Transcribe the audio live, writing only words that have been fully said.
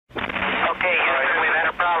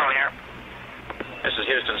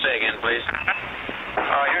Houston, say again, please.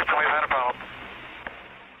 Houston, we've had a problem.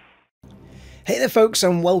 Hey there folks,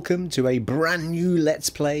 and welcome to a brand new Let's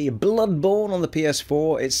Play Bloodborne on the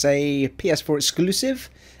PS4. It's a PS4 exclusive,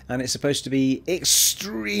 and it's supposed to be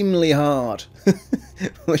extremely hard.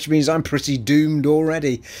 Which means I'm pretty doomed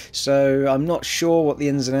already. So I'm not sure what the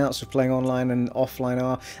ins and outs of playing online and offline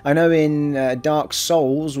are. I know in Dark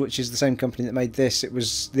Souls, which is the same company that made this, it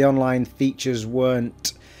was the online features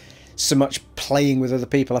weren't so much playing with other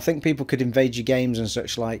people. I think people could invade your games and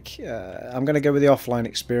such like. I'm going to go with the offline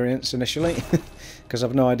experience initially, because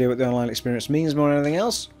I've no idea what the online experience means more than anything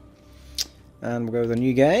else. And we'll go with a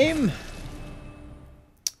new game.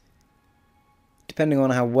 Depending on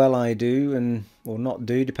how well I do, and or not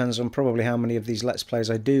do, depends on probably how many of these Let's Plays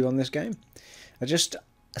I do on this game. Adjust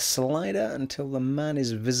a slider until the man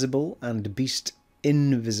is visible and beast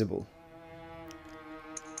invisible.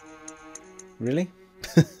 Really?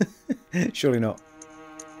 Surely not.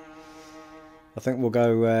 I think we'll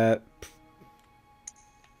go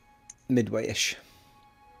midway-ish.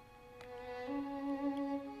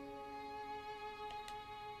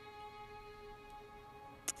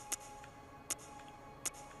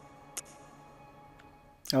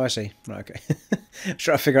 Oh, I see. Right, okay. I'm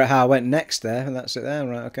trying to figure out how I went next there, and that's it there.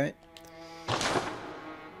 Right, okay.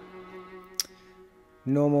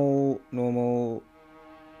 Normal, normal.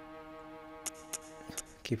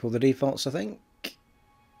 Keep all the defaults, I think.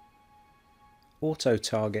 Auto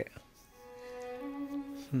target.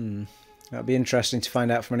 That'd be interesting to find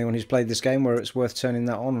out from anyone who's played this game whether it's worth turning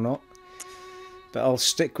that on or not. But I'll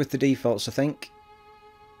stick with the defaults, I think.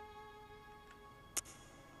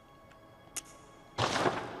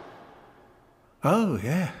 Oh,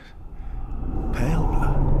 yeah. Pale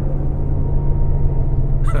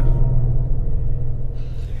blood.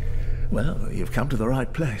 Well, you've come to the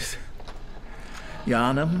right place.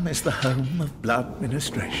 Yharnam is the home of blood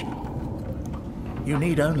ministration. You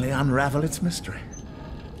need only unravel its mystery.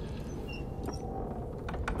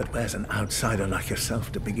 But where's an outsider like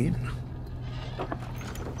yourself to begin?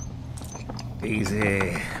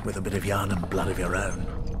 Easy, with a bit of Yharnam blood of your own.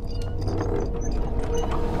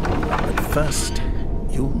 But first,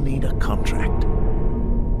 you'll need a contract.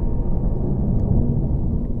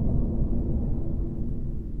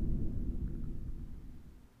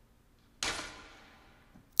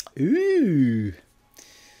 Ooh.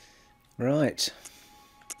 Right.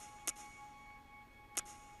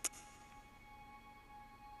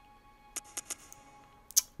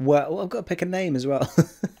 Well, I've got to pick a name as well.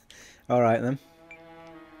 Alright then.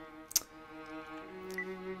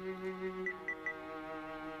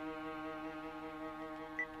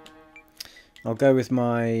 I'll go with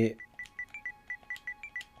my...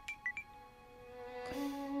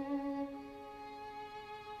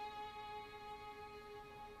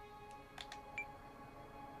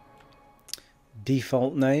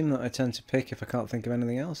 default name that I tend to pick if I can't think of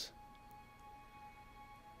anything else.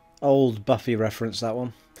 Old Buffy reference, that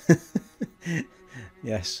one.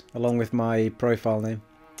 Yes, along with my profile name.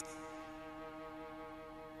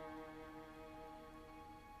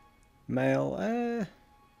 Male,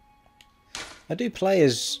 I do play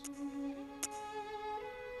as...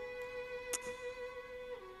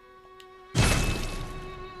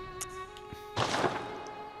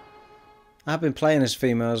 I've been playing as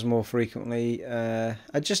females more frequently.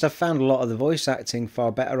 I've found a lot of the voice acting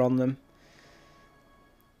far better on them.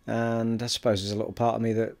 And I suppose there's a little part of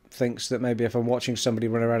me that thinks that maybe if I'm watching somebody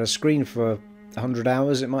run around a screen for 100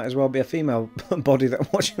 hours, it might as well be a female body that I'm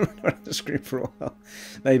watching run around the screen for a while.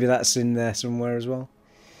 Maybe that's in there somewhere as well.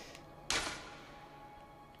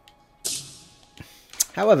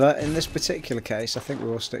 However, in this particular case, I think we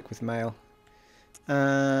will stick with male.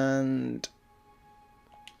 And...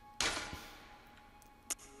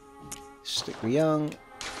 stick with young.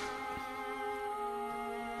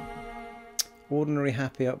 Ordinary,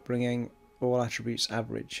 happy upbringing, all attributes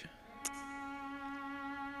average.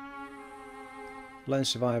 Lone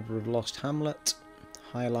survivor of lost hamlet,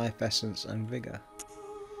 high life essence and vigour.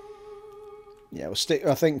 Yeah, we'll stick.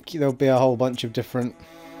 I think there'll be a whole bunch of different.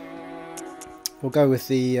 We'll go with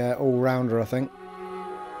the all-rounder, I think.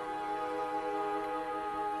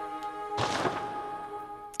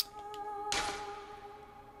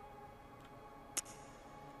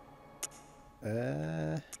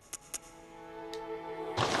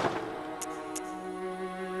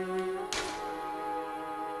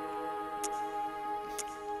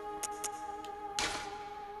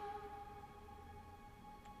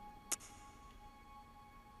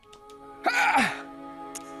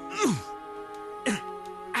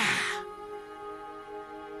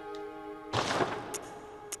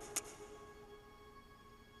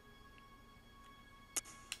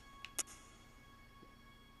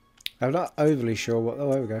 I'm not overly sure what...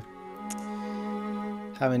 Oh, there we go.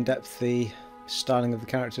 How in-depth the styling of the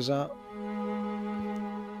characters are.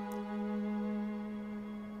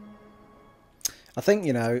 I think,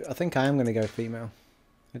 you know, I think I am going to go female.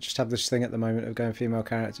 I just have this thing at the moment of going female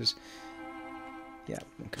characters. Yeah,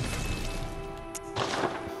 okay.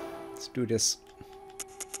 Let's do this.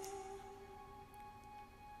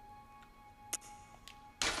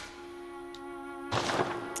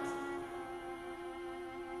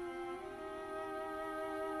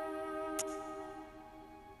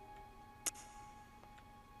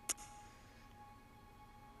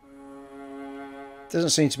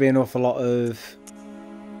 Doesn't seem to be an awful lot of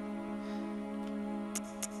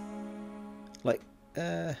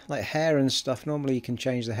like hair and stuff. Normally you can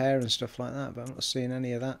change the hair and stuff like that, but I'm not seeing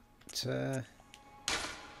any of that.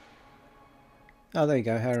 Oh, there you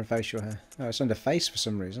go, hair and facial hair. Oh, it's under face for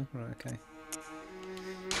some reason. Right,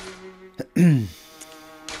 okay.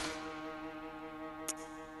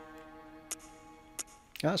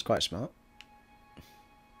 Oh, that's quite smart.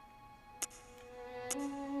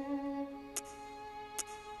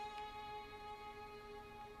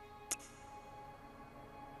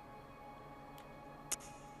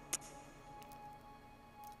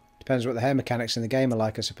 Depends what the hair mechanics in the game are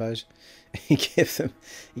like, I suppose. you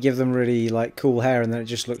give them really like cool hair, and then it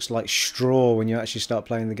just looks like straw when you actually start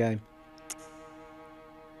playing the game.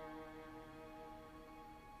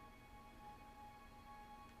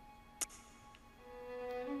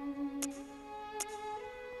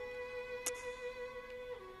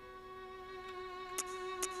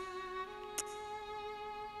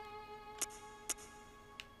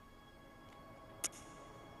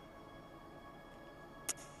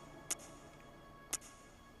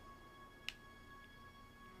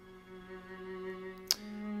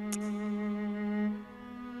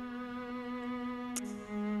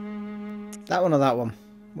 That one or that one?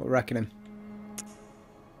 What we're reckoning?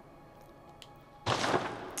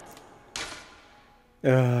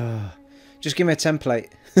 Just give me a template.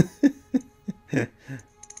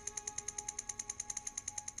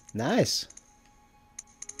 Nice.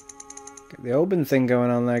 Get the open thing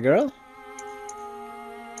going on there, girl.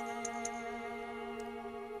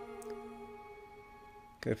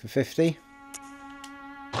 Go for 50.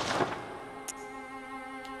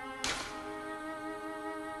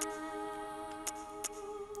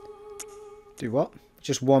 Do what?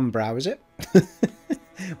 Just one brow, is it?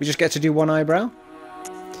 We just get to do one eyebrow?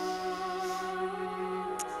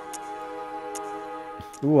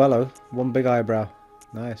 Ooh, hello. One big eyebrow.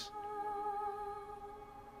 Nice.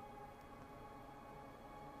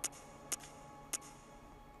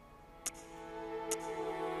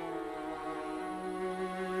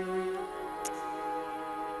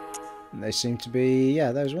 And they seem to be,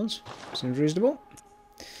 yeah, those ones. Seems reasonable.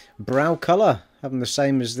 Brow colour. Having the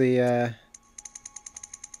same as the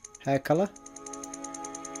hair colour.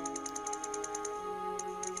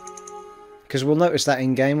 Because we'll notice that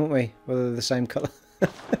in game, won't we? Whether they're the same colour.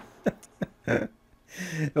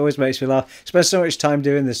 It always makes me laugh. Spend so much time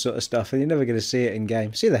doing this sort of stuff and you're never going to see it in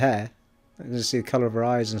game. See the hair. You're going to see the colour of her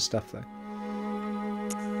eyes and stuff though.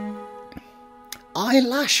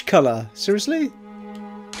 Eyelash colour? Seriously?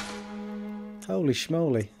 Holy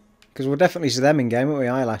schmoly. Because we'll definitely see them in game, won't we?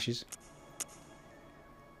 Eyelashes.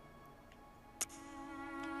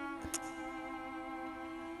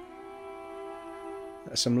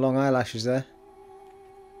 That's some long eyelashes there.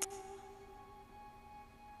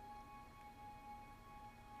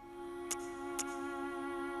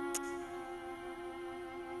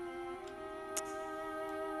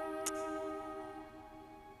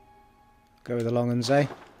 Go with the long ones, eh?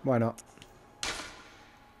 Why not?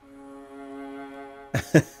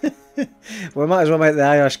 We might as well make the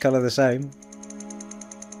eyelash colour the same.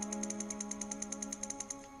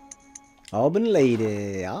 Auburn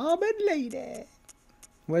lady, Auburn lady.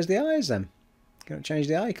 Where's the eyes then? Can't change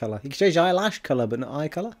the eye colour. You can change eyelash colour, but not eye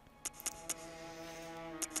colour.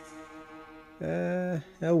 Oh,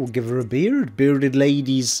 we'll give her a beard. Bearded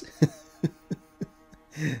ladies.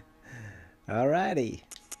 Alrighty.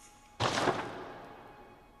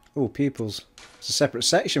 Oh, pupils. It's a separate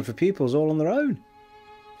section for pupils all on their own.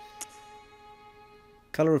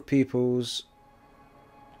 Colour of pupils.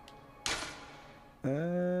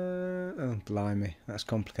 Oh, blimey. That's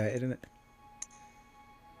complicated, isn't it?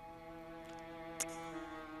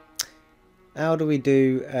 How do we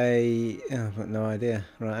do a... Oh, I've got no idea.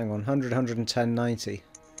 Right, hang on. 100, 110, 90.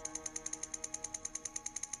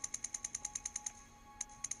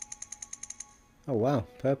 Oh, wow.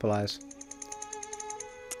 Purple eyes.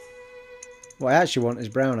 What I actually want is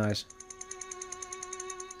brown eyes.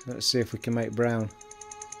 Let's see if we can make brown.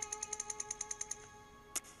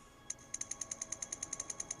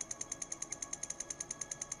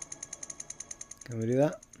 we do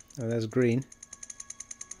that? Oh, there's green.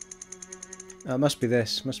 Oh, it must be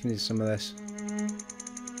this. Must be some of this.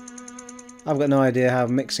 I've got no idea how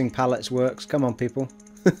mixing palettes works. Come on, people.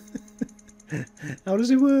 How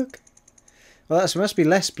does it work? Well, that must be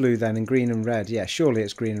less blue then, and green and red. Yeah, surely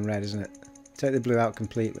it's green and red, isn't it? Take the blue out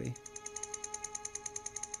completely.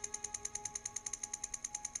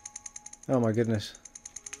 Oh my goodness.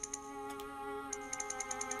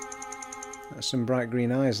 That's some bright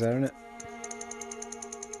green eyes there, isn't it?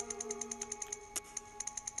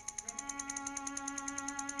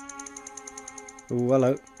 Oh,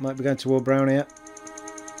 hello. Might be going toward brown here.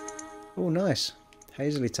 Oh, nice.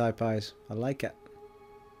 Hazily type eyes. I like it.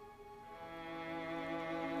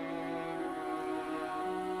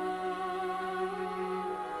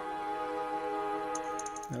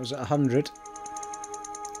 That was at 100.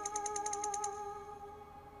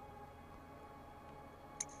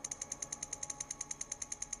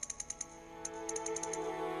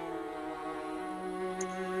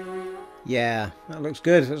 Yeah, that looks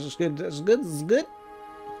good. That looks good. That's good. That's good.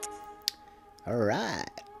 All right.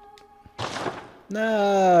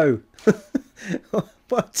 No.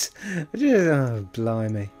 What? Oh,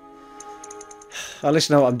 blimey. At least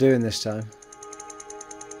I know what I'm doing this time.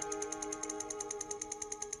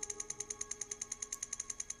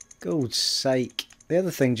 God's sake. The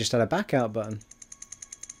other thing just had a back out button.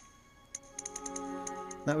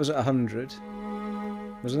 That was at 100,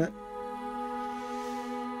 wasn't it?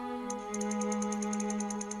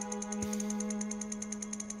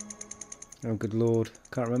 Oh, good lord.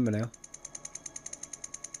 Can't remember now.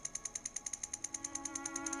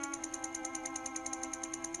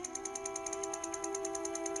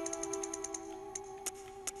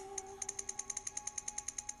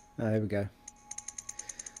 Oh, there we go.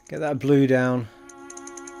 Get that blue down.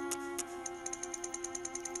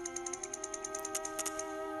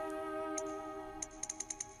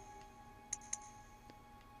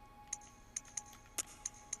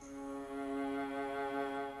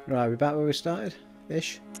 Right, we're back where we started,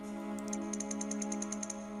 ish.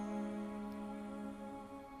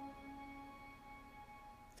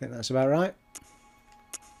 I think that's about right.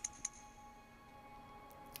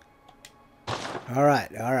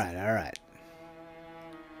 Alright, alright, alright.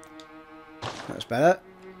 That's better.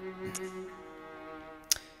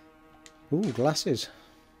 Ooh, glasses.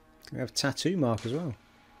 We have a tattoo mark as well.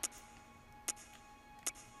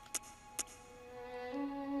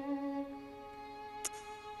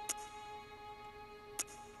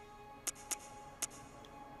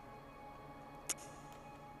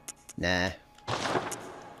 Nah.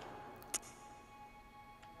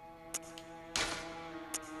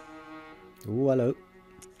 Ooh, hello.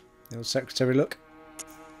 The old secretary look.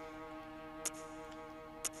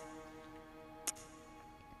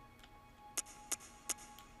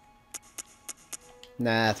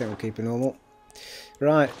 Nah, I think we'll keep it normal.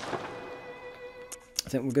 Right. I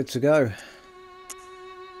think we're good to go.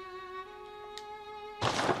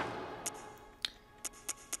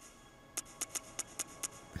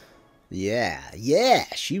 Yeah,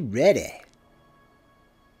 she ready.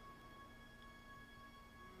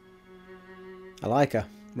 I like her.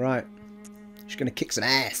 Right. She's going to kick some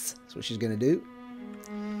ass. That's what she's going to do.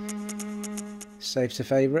 Save to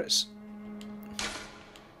favourites.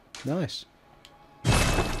 Nice. Hey,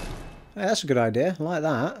 that's a good idea. I like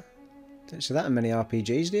that. Don't see that in many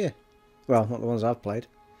RPGs, do you? Well, not the ones I've played.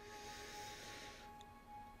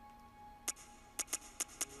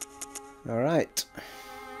 Alright.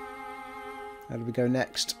 How do we go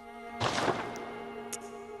next?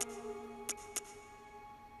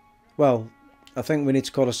 Well, I think we need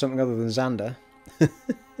to call her something other than Xander.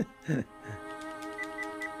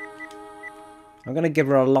 I'm going to give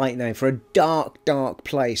her a light name. For a dark, dark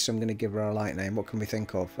place, I'm going to give her a light name. What can we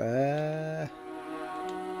think of? I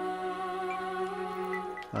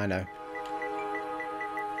know.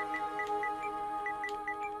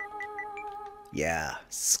 Yeah,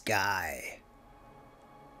 Sky.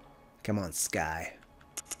 Come on, Sky.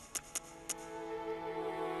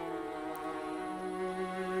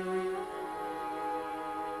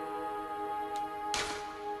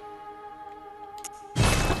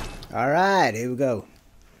 Alright, here we go.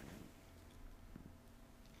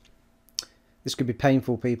 This could be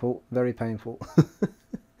painful, people. Very painful.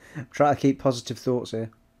 Try to keep positive thoughts here.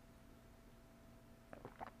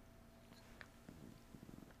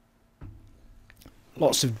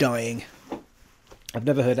 Lots of dying. I've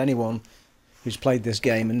never heard anyone who's played this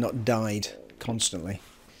game and not died constantly.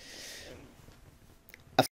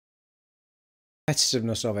 The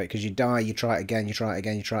competitiveness of it, because you die, you try it again, you try it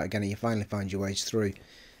again, you try it again, and you finally find your ways through.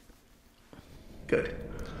 Good.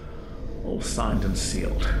 All signed and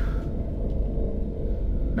sealed.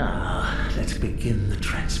 Now, let's begin the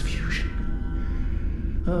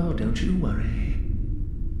transfusion. Oh, don't you worry.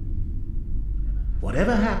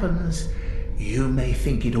 Whatever happens, you may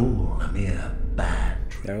think it all a mere bad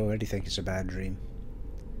dream. I already think it's a bad dream.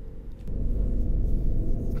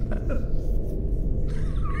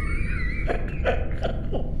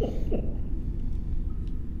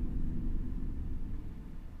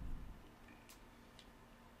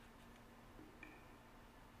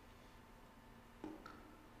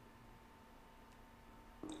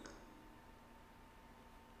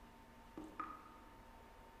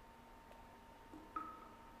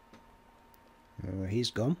 Oh, he's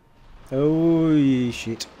gone. Oh,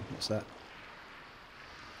 shit. What's that?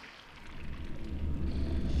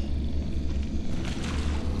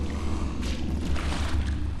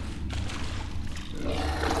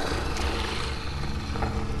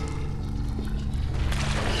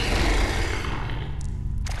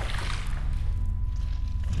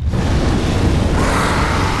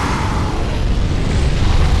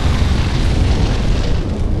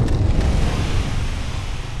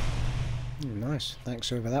 Nice. Thanks,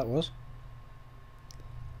 whoever that was.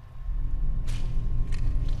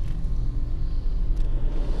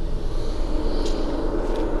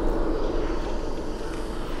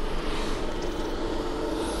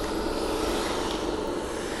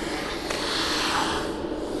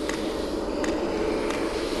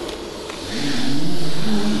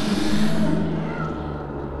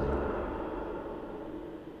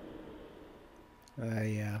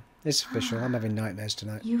 Yeah, it's official. I'm having nightmares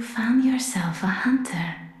tonight. You found yourself a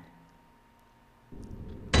hunter.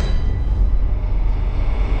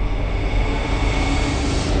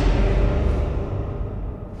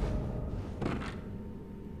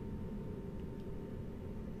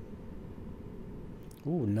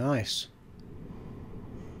 Ooh, nice.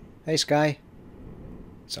 Hey, Sky.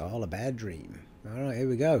 It's all a bad dream. Alright, here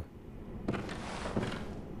we go.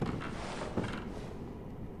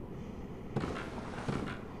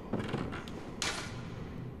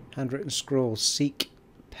 Handwritten scroll. Seek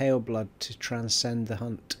pale blood to transcend the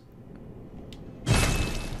hunt.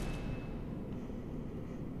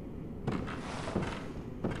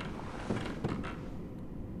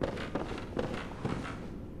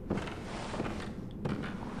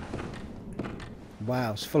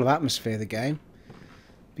 Wow, it's full of atmosphere, the game.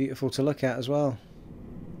 Beautiful to look at as well.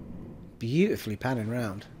 Beautifully panning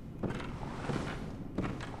round.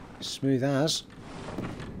 Smooth as.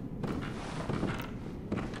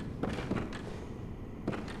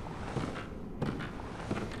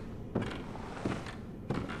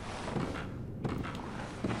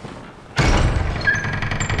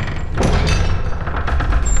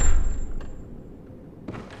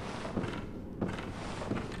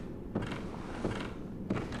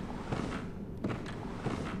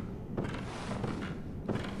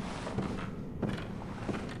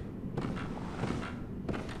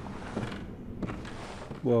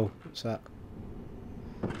 Whoa, what's that?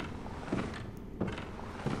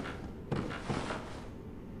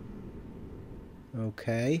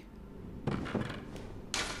 Okay.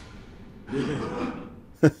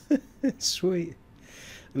 Sweet.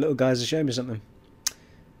 The little guys are showing me something.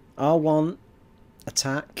 R1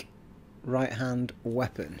 attack, right hand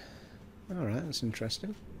weapon. Alright, that's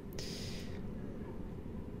interesting.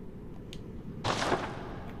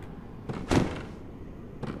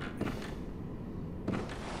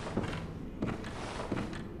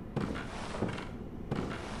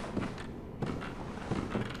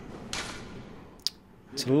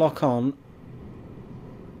 To lock on,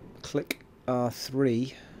 click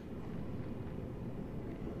R3.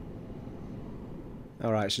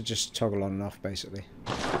 Alright, so just toggle on and off basically.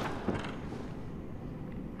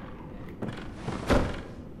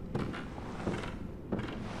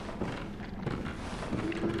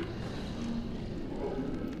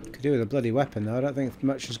 Could do with a bloody weapon though. I don't think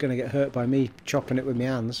much is going to get hurt by me chopping it with my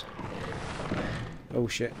hands. Oh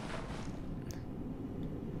shit.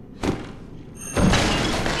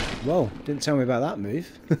 Whoa, didn't tell me about that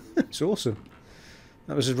move. It's awesome.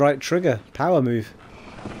 That was the right trigger. Power move.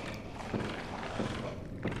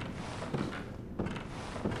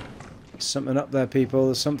 Something up there, people.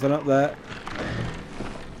 There's something up there.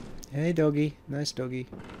 Hey, doggy. Nice doggy.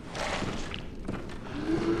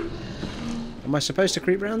 Am I supposed to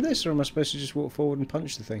creep around this, or am I supposed to just walk forward and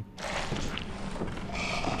punch the thing?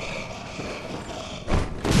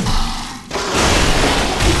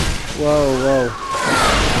 Whoa, whoa.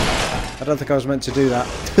 I don't think I was meant to do that.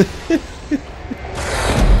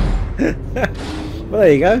 Well,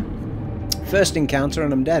 there you go. First encounter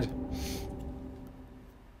and I'm dead.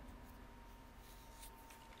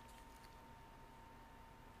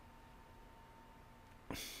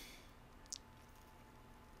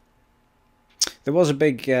 There was a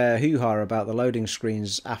big hoo-ha about the loading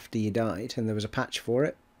screens after you died, and there was a patch for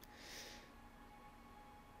it.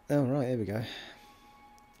 Oh, right, here we go.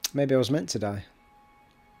 Maybe I was meant to die.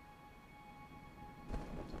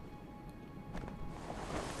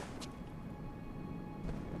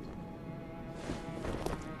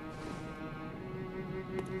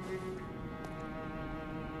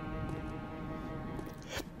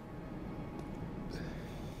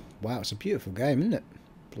 Wow, it's a beautiful game, isn't it?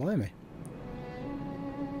 Blimey.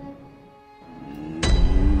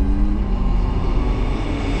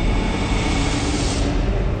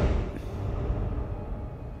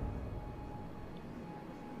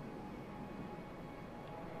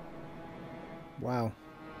 Wow.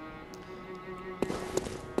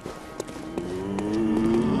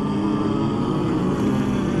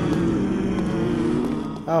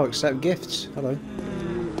 Oh, accept gifts. Hello.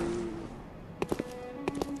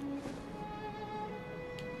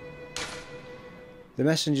 The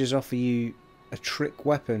messengers offer you a trick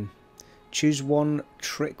weapon. Choose one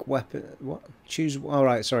trick weapon. What? Choose. All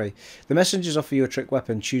right, sorry. The messengers offer you a trick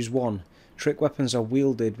weapon. Choose one. Trick weapons are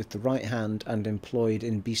wielded with the right hand and employed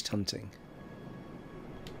in beast hunting.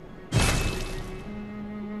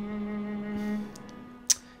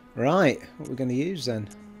 Right, what we're going to use then?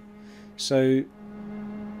 So,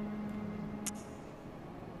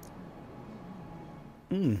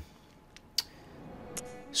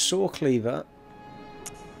 saw cleaver.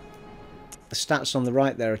 The stats on the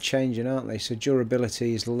right there are changing, aren't they? So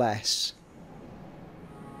durability is less.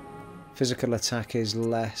 Physical attack is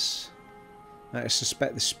less. I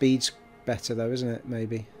suspect the speed's better though, isn't it?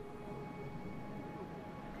 Maybe.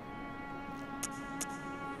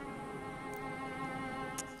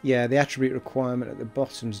 Yeah, the attribute requirement at the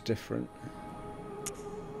bottom's different.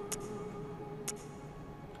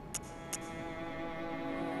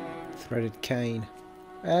 Threaded cane.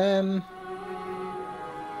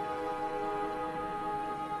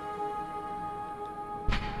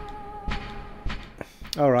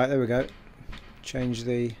 Alright, there we go. Change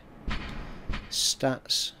the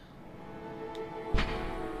stats.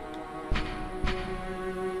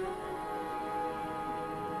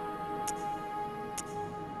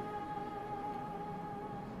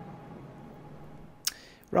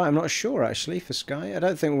 Right, I'm not sure actually for Sky. I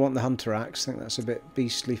don't think we want the Hunter Axe. I think that's a bit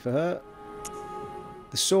beastly for her.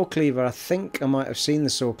 The Saw Cleaver, I think I might have seen the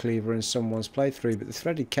Saw Cleaver in someone's playthrough, but the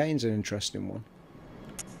Threaded Cane's an interesting one.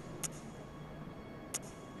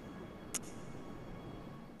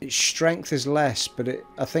 Its strength is less, but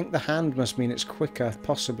I think the hand must mean it's quicker,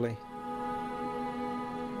 possibly.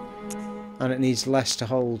 And it needs less to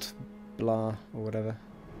hold, blah, or whatever.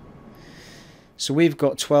 So we've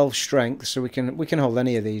got 12 strength, so we can hold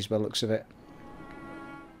any of these by the looks of it.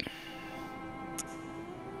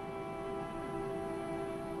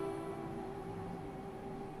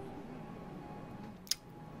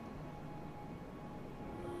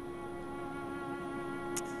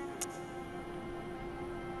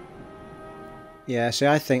 Yeah, see,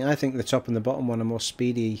 I think the top and the bottom one are more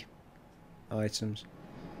speedy items.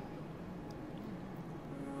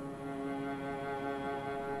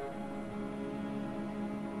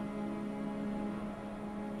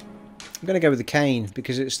 I'm going to go with the cane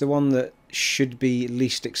because it's the one that should be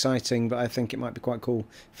least exciting, but I think it might be quite cool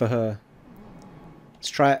for her. Let's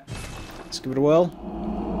try it. Let's give it a whirl.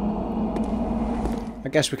 I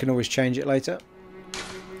guess we can always change it later.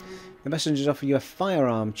 The messengers offer you a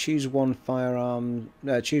firearm. Choose one firearm.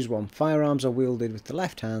 Choose one. Firearms are wielded with the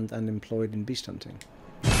left hand and employed in beast hunting.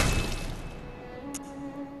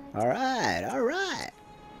 Alright, alright.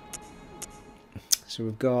 So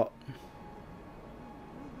we've got...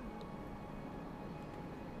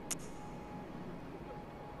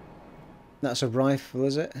 That's a rifle,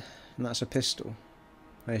 is it? And that's a pistol,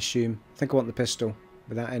 I assume. I think I want the pistol,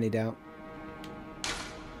 without any doubt.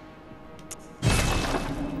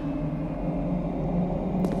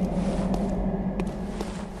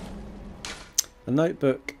 A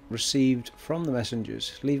notebook received from the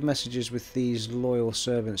messengers. Leave messages with these loyal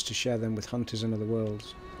servants to share them with hunters in other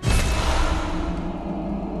worlds.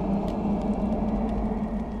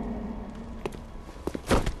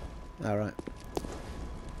 Alright.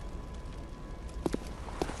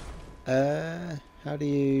 How do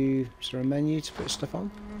you... Is there a menu to put stuff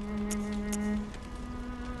on?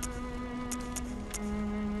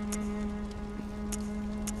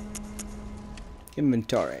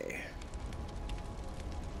 Inventory.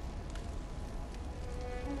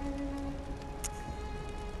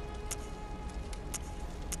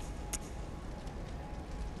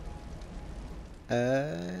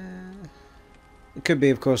 It could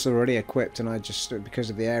be, of course, they're already equipped, and I just,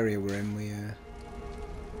 because of the area we're in, we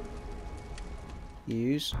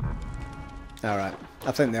Use. Alright.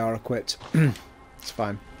 I think they are equipped. It's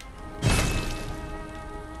fine.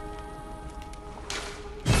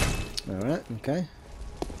 Alright, okay.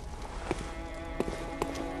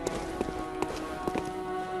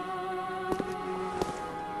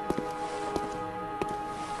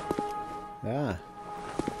 Ah.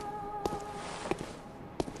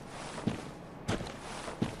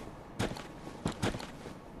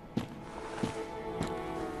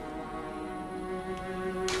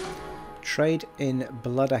 Trade in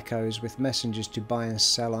blood echoes with messengers to buy and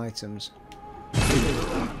sell items.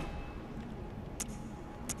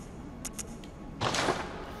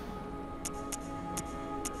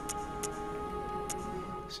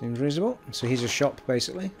 Seems reasonable. So he's a shop,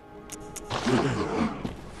 basically.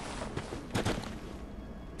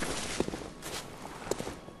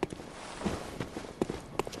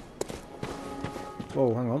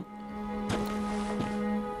 Whoa, hang on.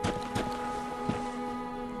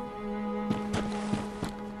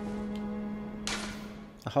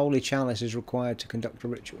 A holy chalice is required to conduct a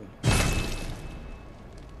ritual.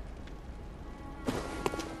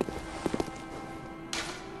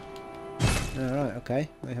 Alright, okay.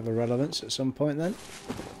 They have a relevance at some point then.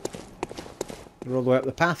 They're all the way up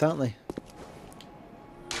the path, aren't they?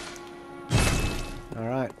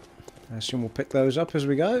 Alright. I assume we'll pick those up as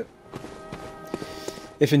we go.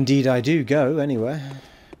 If indeed I do go anywhere.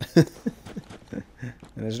 And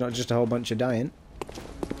there's not just a whole bunch of dying.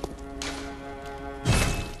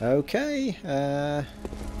 Okay.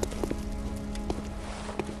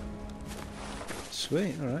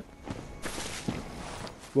 Sweet, alright.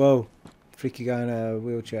 Whoa. Freaky guy in a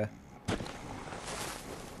wheelchair.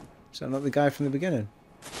 Is that not the guy from the beginning?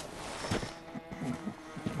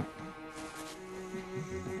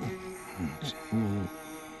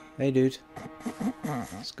 Hey dude.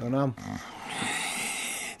 What's going on?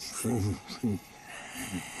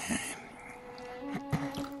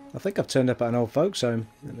 I think I've turned up at an old folks home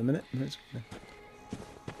at the minute.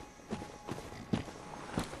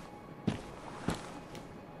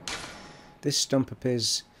 This stump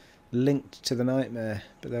appears linked to the nightmare,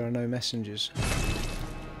 but there are no messengers.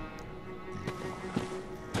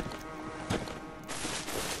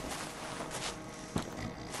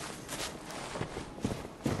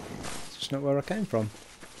 It's just not where I came from.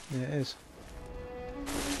 Yeah, it is.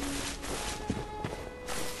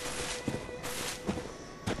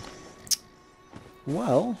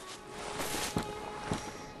 Well,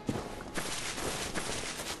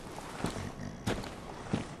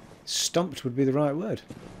 stumped would be the right word.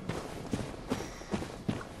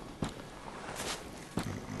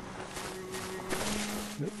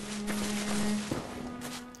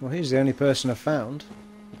 Well, he's the only person I've found.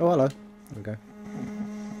 Oh, hello. There we go.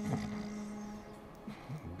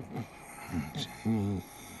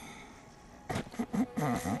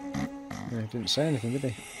 Yeah, he didn't say anything, did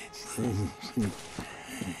he?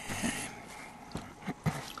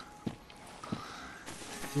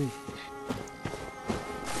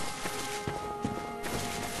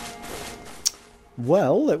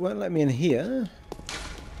 Well, it won't let me in here.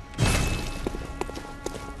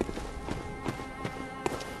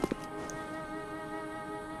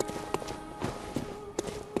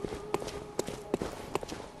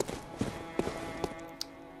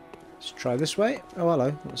 Let's try this way. Oh,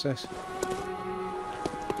 hello. What's this?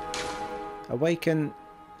 Awaken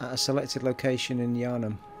at a selected location in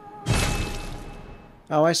Yarnum.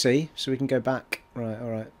 Oh, I see. So we can go back. Right,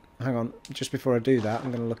 alright. Hang on. Just before I do that,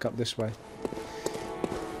 I'm going to look up this way.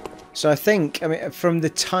 So I think, I mean, from the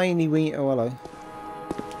tiny wee... Oh, hello.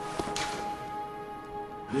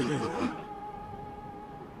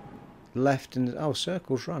 Left and... Oh,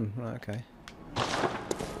 circles run. Right, okay.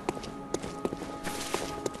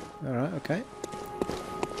 Alright, okay.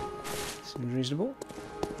 Seems reasonable.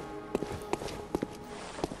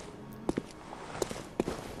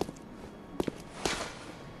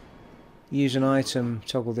 Use an item,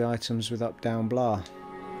 toggle the items with up, down, blah.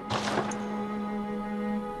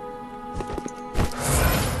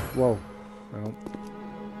 Whoa. Hang on.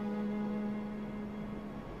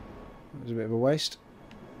 That was a bit of a waste.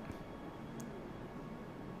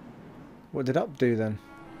 What did up do then?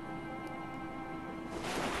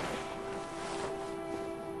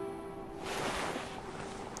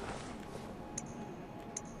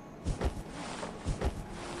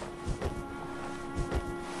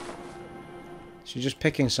 So you're just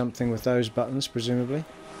picking something with those buttons, presumably.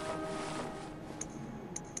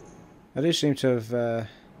 I do seem to have...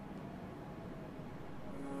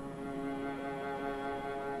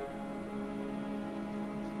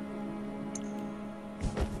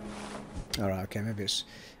 Alright, okay, maybe it's...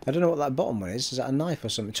 I don't know what that bottom one is. Is that a knife or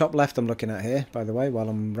something? Top left I'm looking at here, by the way, while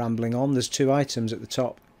I'm rambling on. There's 2 items at the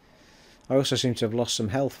top. I also seem to have lost some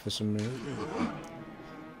health for some reason.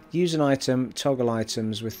 Use an item, toggle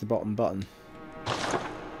items with the bottom button.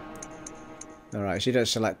 Alright, so you don't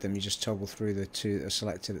select them, you just toggle through the 2 that are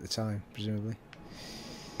selected at the time, presumably.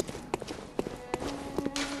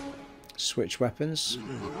 Switch weapons.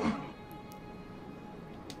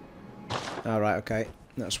 Alright, okay.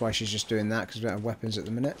 That's why she's just doing that, because we don't have weapons at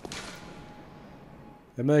the minute.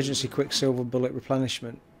 Emergency quicksilver bullet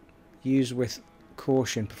replenishment. Use with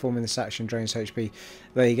caution. Performing this action drains HP.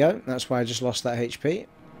 There you go. That's why I just lost that HP.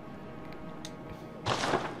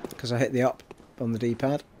 Because I hit the up on the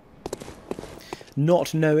D-pad.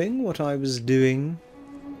 Not knowing what I was doing.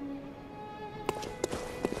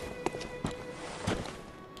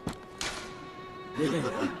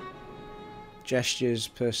 Gestures,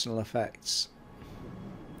 personal effects.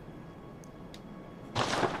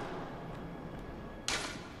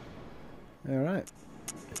 Alright.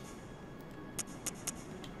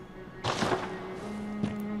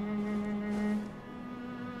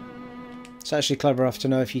 It's actually clever enough to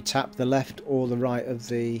know if you tap the left or the right of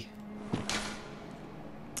the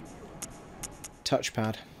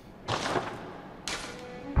touchpad.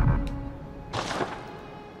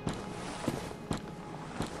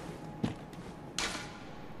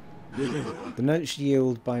 The notes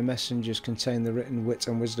yielded by messengers contain the written wit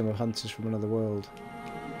and wisdom of hunters from another world.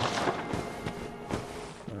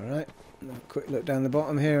 Alright, a quick look down the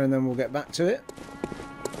bottom here and then we'll get back to it.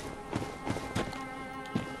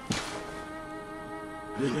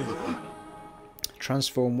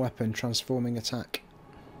 Transform weapon, transforming attack.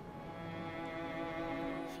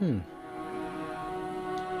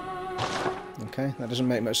 Okay, that doesn't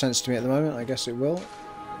make much sense to me at the moment. I guess it will.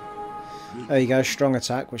 There you go, strong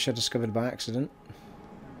attack, which I discovered by accident.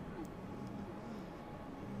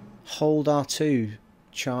 Hold R2,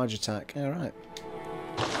 charge attack. Alright.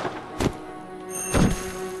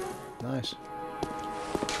 Nice.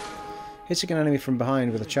 Hitting an enemy from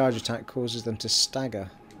behind with a charge attack causes them to stagger.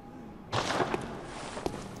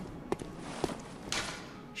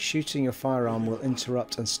 Shooting your firearm will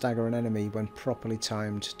interrupt and stagger an enemy when properly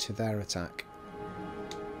timed to their attack.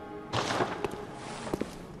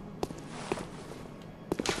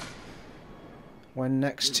 When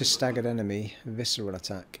next to staggered enemy, visceral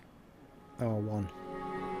attack. Oh, 1.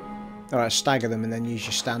 Alright, stagger them and then use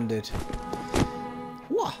your standard.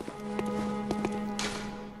 Whoa!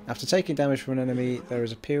 After taking damage from an enemy, there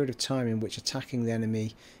is a period of time in which attacking the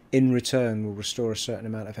enemy in return will restore a certain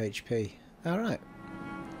amount of HP. Alright.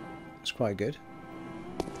 That's quite good.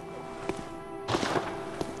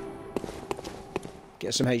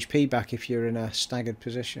 Get some HP back if you're in a staggered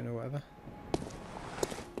position or whatever.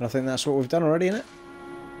 And I think that's what we've done already, isn't it?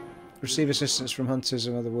 Receive assistance from hunters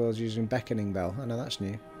of other worlds using beckoning bell. I know that's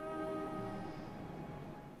new.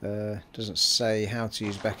 Doesn't say how to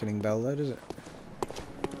use beckoning bell though, does it?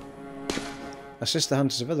 Assist the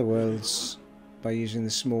hunters of other worlds by using the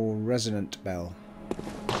small resonant bell.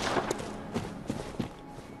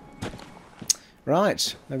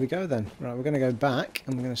 Right, there we go then. Right, we're going to go back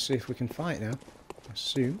and we're going to see if we can fight now. I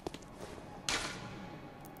assume.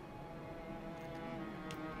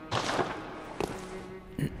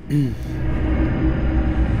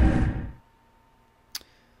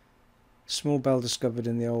 Small bell discovered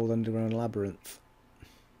in the old underground labyrinth.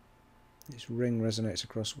 Its ring resonates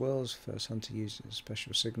across worlds. First hunter used a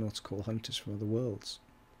special signal to call hunters from other worlds.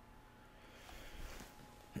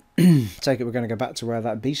 Take it we're going to go back to where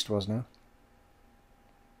that beast was now.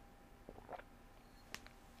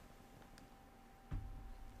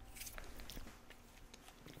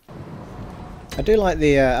 I do like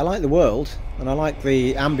the world, and I like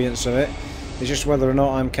the ambience of it. It's just whether or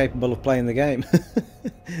not I'm capable of playing the game.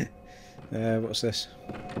 What's this?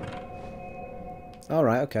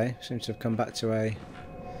 Alright, okay. Seems to have come back to a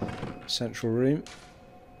central room.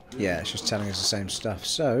 Yeah, it's just telling us the same stuff.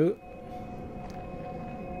 So,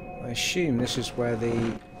 I assume this is where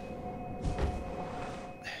the...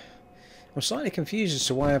 I'm slightly confused as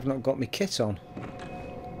to why I've not got my kit on.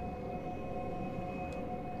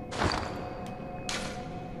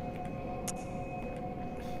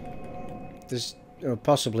 There's, or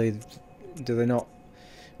possibly, do they not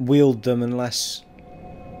wield them unless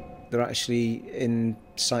they're actually in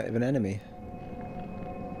sight of an enemy?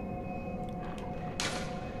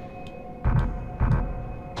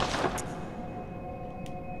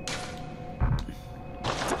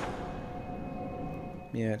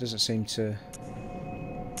 Yeah, it doesn't seem to...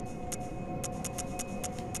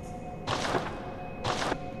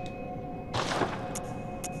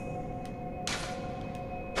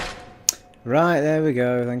 Right, there we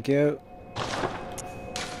go, thank you.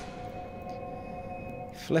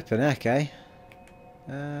 Flippin' heck, eh?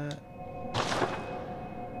 There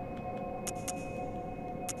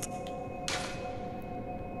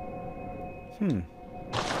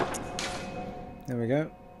we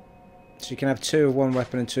go. So you can have 2 of one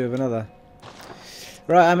weapon and 2 of another.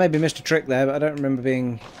 Right, I maybe missed a trick there, but I don't remember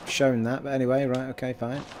being shown that. But anyway, right, okay,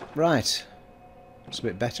 fine. Right. It's a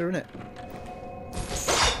bit better, isn't it?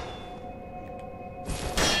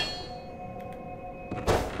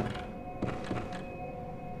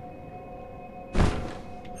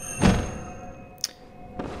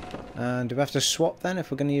 And do we have to swap then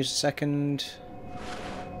if we're going to use the second?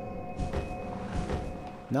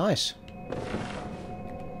 Nice.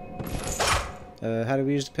 How do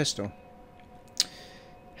we use the pistol?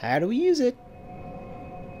 How do we use it?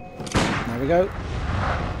 There we go.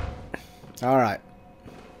 Alright.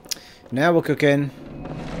 Now we're cooking.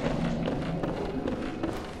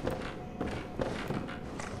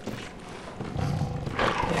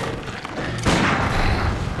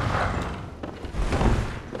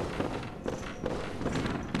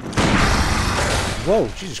 Whoa,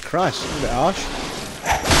 Jesus Christ, that's a bit harsh.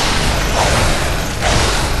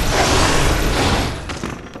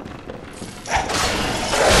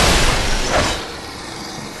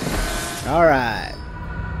 Alright.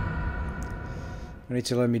 I need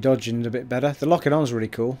to learn me dodging a bit better. The locking on's really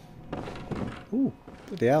cool. Ooh,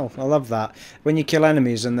 bloody hell. I love that. When you kill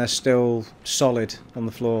enemies and they're still solid on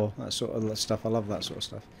the floor, that sort of stuff. I love that sort of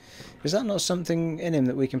stuff. Is that not something in him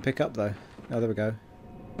that we can pick up though? Oh, there we go.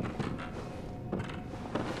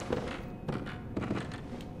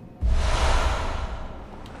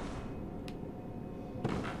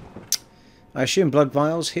 I assume blood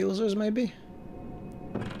vials heals us, maybe?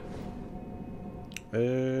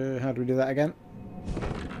 How do we do that again?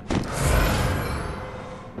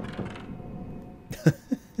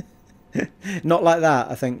 Not like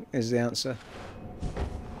that, I think, is the answer.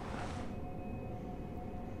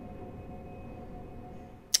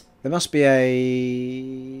 There must be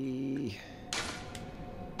a...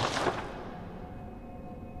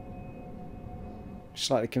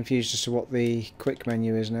 Slightly confused as to what the quick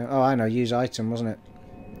menu is now. Oh, I know, use item, wasn't it?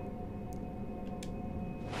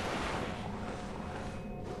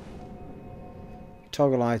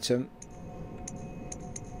 Toggle item.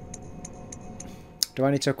 Do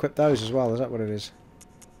I need to equip those as well? Is that what it is?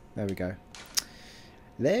 There we go.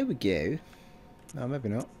 There we go. Oh, maybe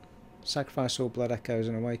not. Sacrifice all blood echoes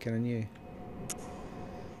and awaken anew.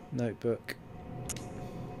 Notebook.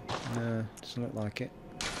 No, doesn't look like it.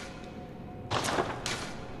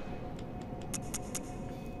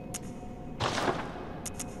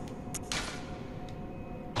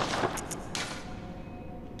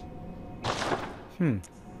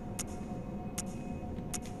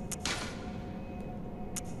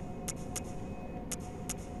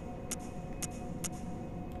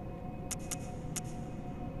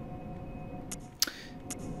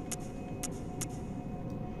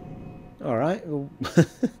 Alright, well,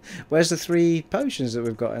 where's the 3 potions that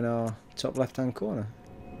we've got in our top left hand corner?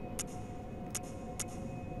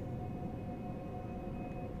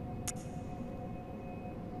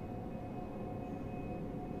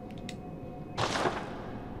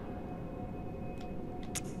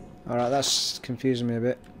 Alright, that's confusing me a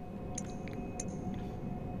bit.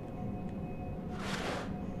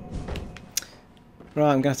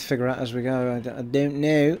 Right, I'm going to have to figure out as we go. I don't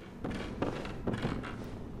know.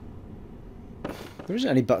 There isn't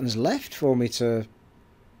any buttons left for me to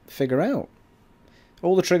figure out.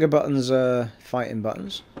 All the trigger buttons are fighting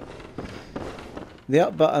buttons. The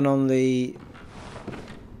up button on the...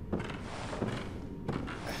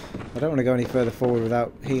 I don't want to go any further forward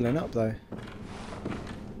without healing up though.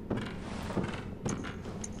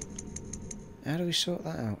 How do we sort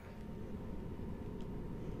that out?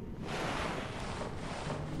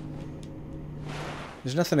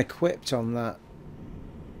 There's nothing equipped on that.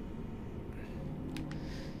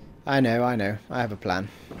 I know. I have a plan.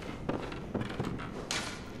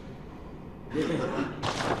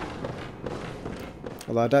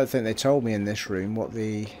 Although I don't think they told me in this room what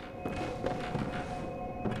the...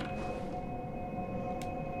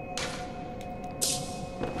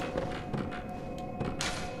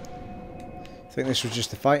 I think this was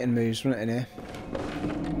just the fighting moves, wasn't it, in here?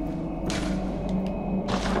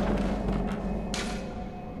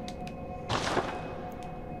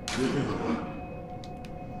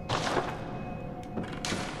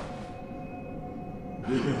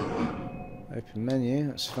 Open menu,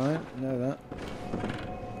 that's fine, know that.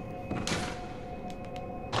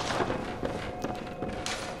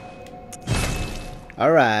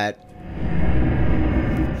 Alright.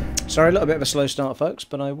 Sorry, a little bit of a slow start, folks,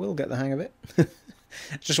 but I will get the hang of it.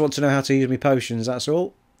 Just want to know how to use my potions, that's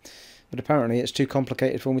all. But apparently it's too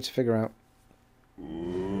complicated for me to figure out.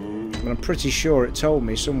 But I'm pretty sure it told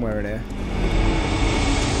me somewhere in here.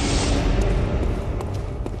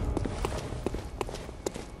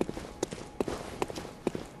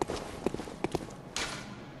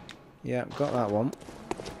 Yeah, got that one.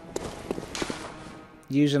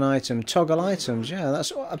 Use an item, toggle items. Yeah,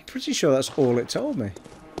 that's. I'm pretty sure that's all it told me.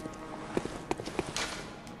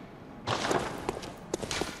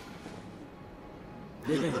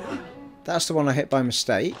 That's the one I hit by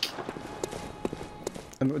mistake.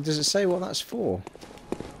 And does it say what that's for?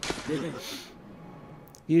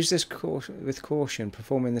 Use this with caution.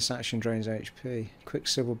 Performing this action drains HP.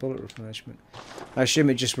 Quicksilver bullet replenishment. I assume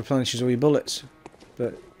it just replenishes all your bullets,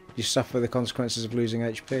 but you suffer the consequences of losing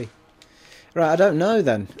HP. Right, I don't know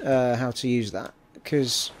then how to use that,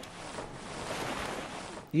 because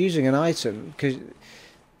using an item, because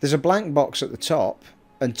there's a blank box at the top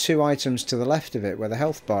and 2 items to the left of it where the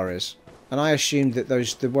health bar is, and I assumed that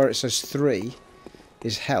where it says 3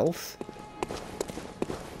 is health,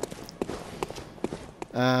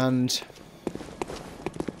 and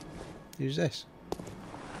use this.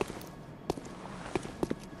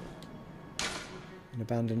 An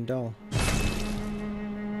abandoned doll.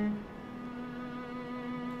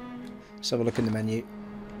 Let's have a look in the menu.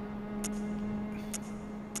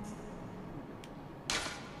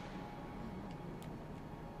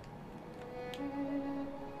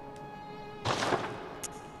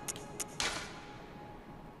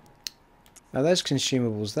 Now there's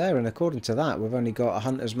consumables there, and according to that we've only got a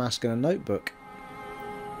hunter's mask and a notebook.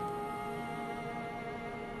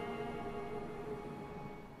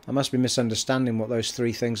 I must be misunderstanding what those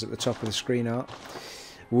 3 things at the top of the screen are,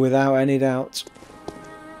 without any doubt.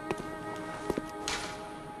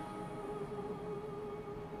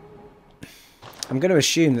 I'm going to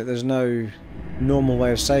assume that there's no normal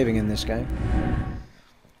way of saving in this game.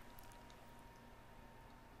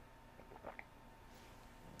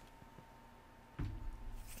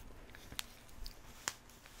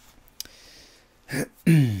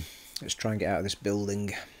 Let's try and get out of this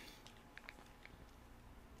building.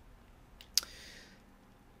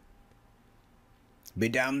 Be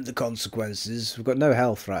damned the consequences. We've got no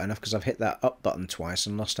health right enough because I've hit that up button twice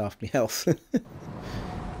and lost half my health.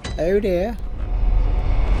 Oh dear.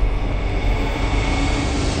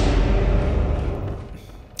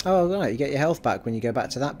 Oh right, you get your health back when you go back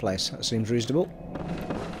to that place. That seems reasonable.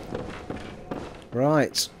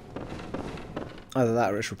 Right. Either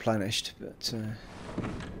that or it's replenished, but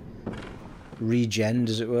regened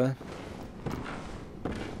as it were.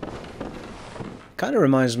 Kind of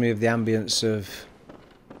reminds me of the ambience of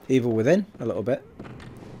Evil Within a little bit.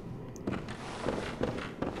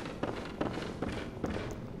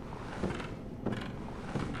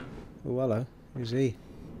 Oh hello, who's he?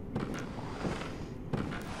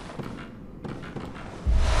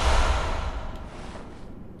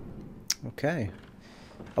 Okay.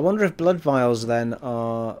 I wonder if blood vials then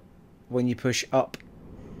are when you push up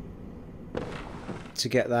to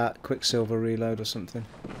get that quicksilver reload or something.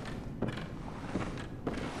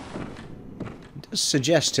 It does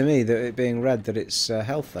suggest to me that it being red that it's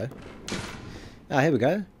health though. Ah, here we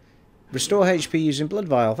go. Restore HP using blood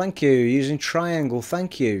vial, thank you. Using triangle,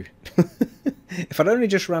 thank you. If I'd only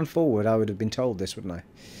just ran forward I would have been told this, wouldn't I?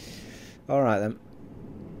 Alright then.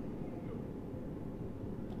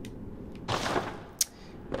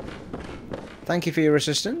 Thank you for your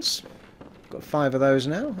assistance. Got 5 of those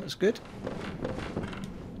now, that's good.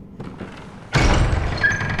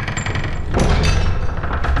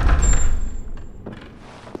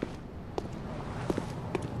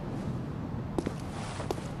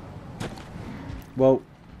 Whoa,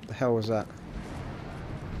 the hell was that?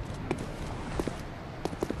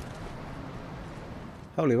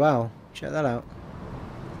 Holy wow, check that out.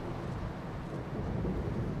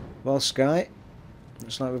 Well, Sky,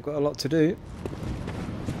 looks like we've got a lot to do.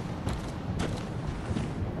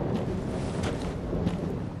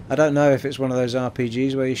 I don't know if it's one of those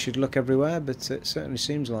RPGs where you should look everywhere, but it certainly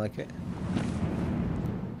seems like it.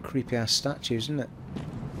 Creepy ass statues, isn't it?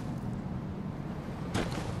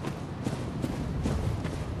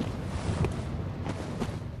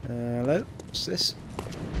 Hello, what's this?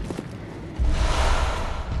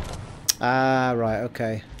 Ah, right,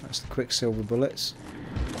 okay. That's the quicksilver bullets.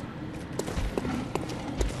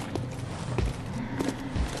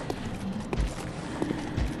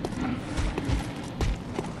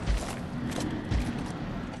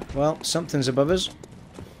 Well, something's above us.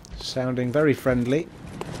 Sounding very friendly.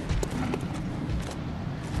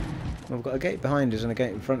 We've got a gate behind us and a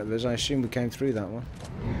gate in front of us. I assume we came through that one.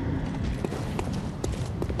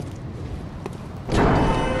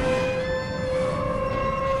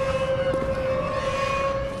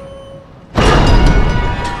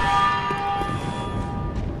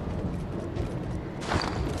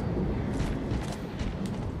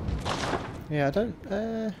 Yeah, I don't...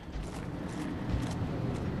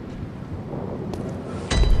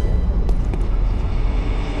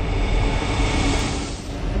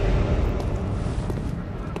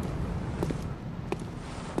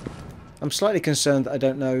 I'm slightly concerned that I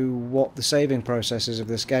don't know what the saving process is of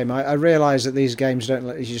this game. I realise that these games don't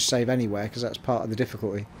let you just save anywhere, because that's part of the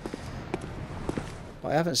difficulty. But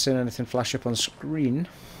I haven't seen anything flash up on screen.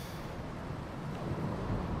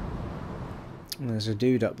 And there's a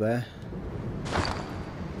dude up there.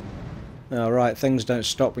 Oh, right, things don't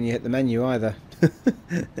stop when you hit the menu either.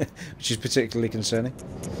 Which is particularly concerning.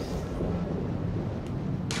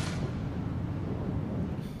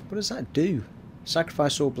 What does that do?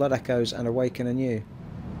 Sacrifice all blood echoes and awaken anew.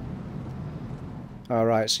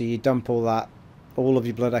 Alright, so you dump all of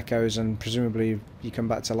your blood echoes, and presumably you come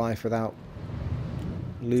back to life without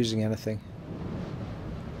losing anything.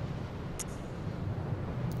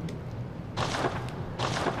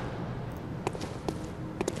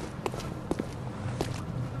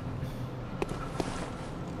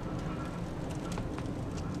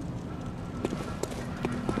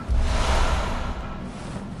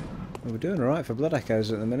 We're doing alright for blood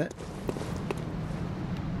echoes at the minute.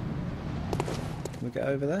 Can we get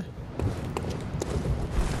over there?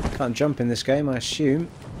 Can't jump in this game, I assume.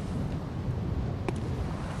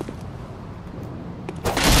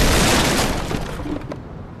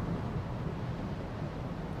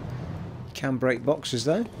 Can break boxes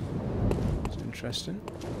though. It's interesting.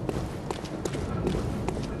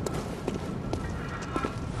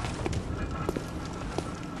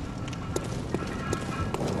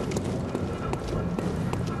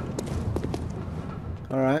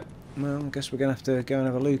 Alright, well, I guess we're going to have to go and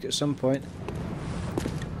have a look at some point.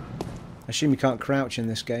 I assume you can't crouch in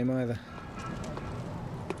this game either.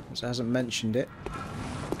 Because it hasn't mentioned it.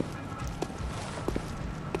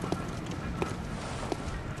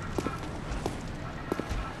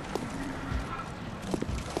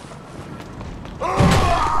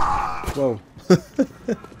 Whoa.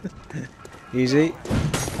 Easy.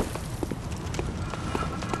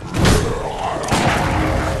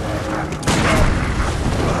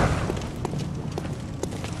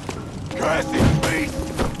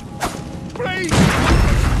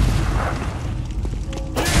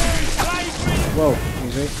 Whoa,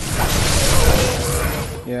 easy.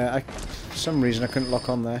 Yeah, for some reason I couldn't lock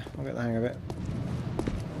on there. I'll get the hang of it.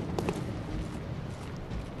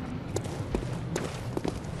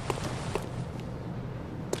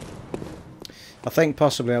 I think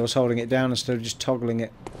possibly I was holding it down instead of just toggling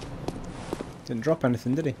it. Didn't drop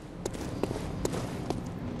anything, did he?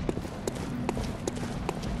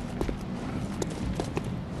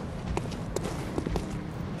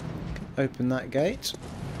 Open that gate.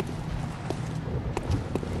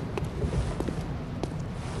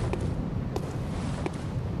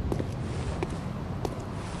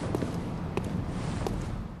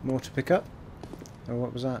 More to pick up. Oh,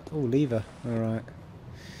 what was that? Oh, lever. Alright.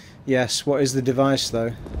 Yes, what is the device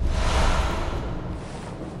though?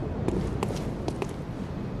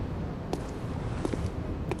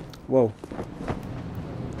 Whoa.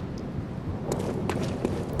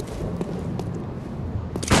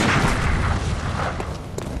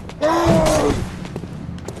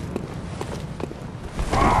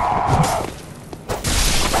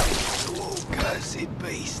 Cursed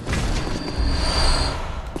beast.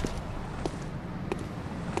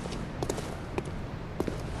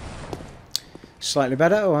 Slightly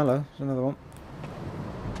better. Oh, hello. There's another one.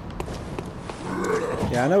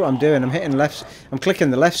 Yeah, I know what I'm doing. I'm hitting left. I'm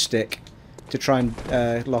clicking the left stick to try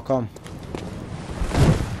and lock on.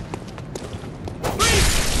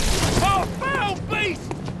 Beast! Oh, foul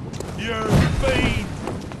beast! You fiend!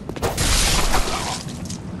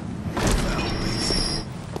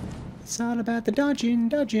 It's all about the dodging,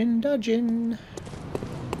 dodging, dodging.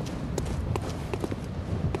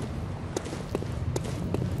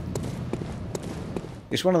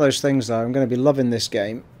 It's one of those things though, I'm going to be loving this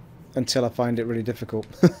game until I find it really difficult.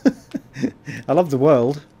 I love the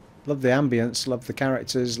world, love the ambience, love the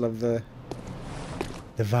characters, love the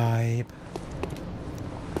vibe.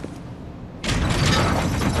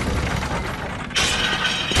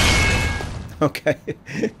 Okay,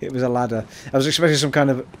 it was a ladder. I was expecting some kind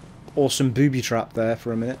of awesome booby trap there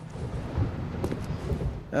for a minute.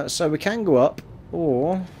 So we can go up,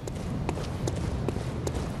 or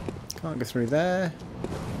can't go through there.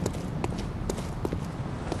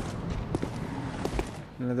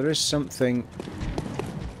 Now there is something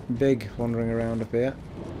big wandering around up here.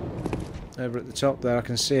 Over at the top there, I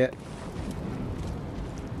can see it.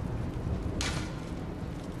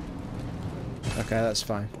 Okay, that's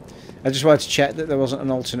fine. I just wanted to check that there wasn't an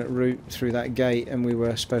alternate route through that gate and we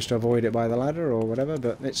were supposed to avoid it by the ladder or whatever,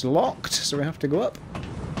 but it's locked, so we have to go up.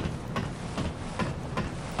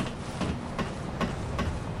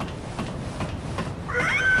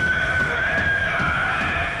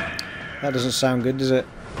 That doesn't sound good, does it?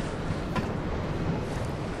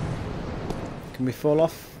 Can we fall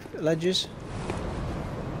off ledges?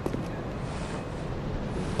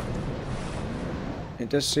 It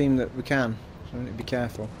does seem that we can, so we need to be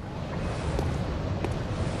careful.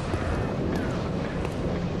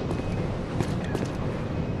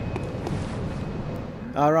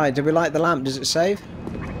 Alright, did we light the lamp? Does it save?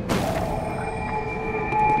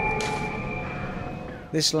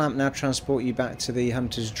 This lamp now transport you back to the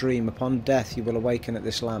hunter's dream. Upon death, you will awaken at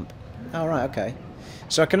this lamp. Alright, okay.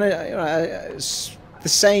 So I can... it's the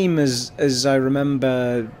same as I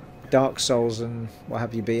remember Dark Souls and what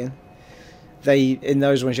have you being. In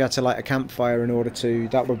those ones you had to light a campfire in order to...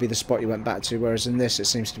 That would be the spot you went back to, whereas in this it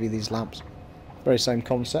seems to be these lamps. Very same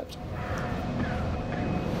concept.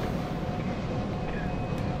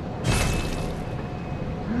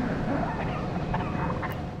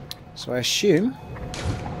 So I assume...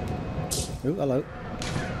 Ooh, hello.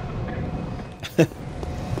 You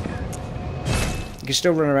can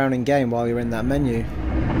still run around in game while you're in that menu.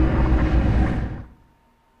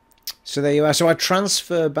 So there you are. So I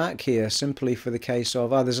transfer back here simply for the case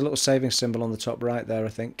of... Oh, there's a little saving symbol on the top right there, I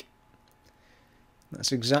think.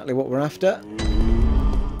 That's exactly what we're after.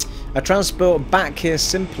 I transport back here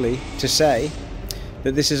simply to say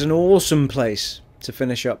that this is an awesome place to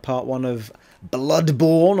finish up part 1 of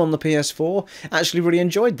Bloodborne on the PS4. Actually really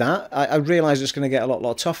enjoyed that. I realised it's going to get a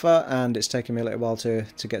lot tougher and it's taken me a little while to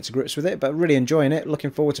get to grips with it, but really enjoying it.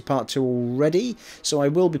 Looking forward to part 2 already, so I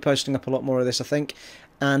will be posting up a lot more of this, I think,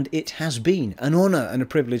 and it has been an honour and a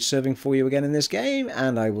privilege serving for you again in this game,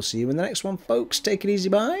 and I will see you in the next one, folks. Take it easy,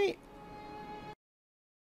 bye.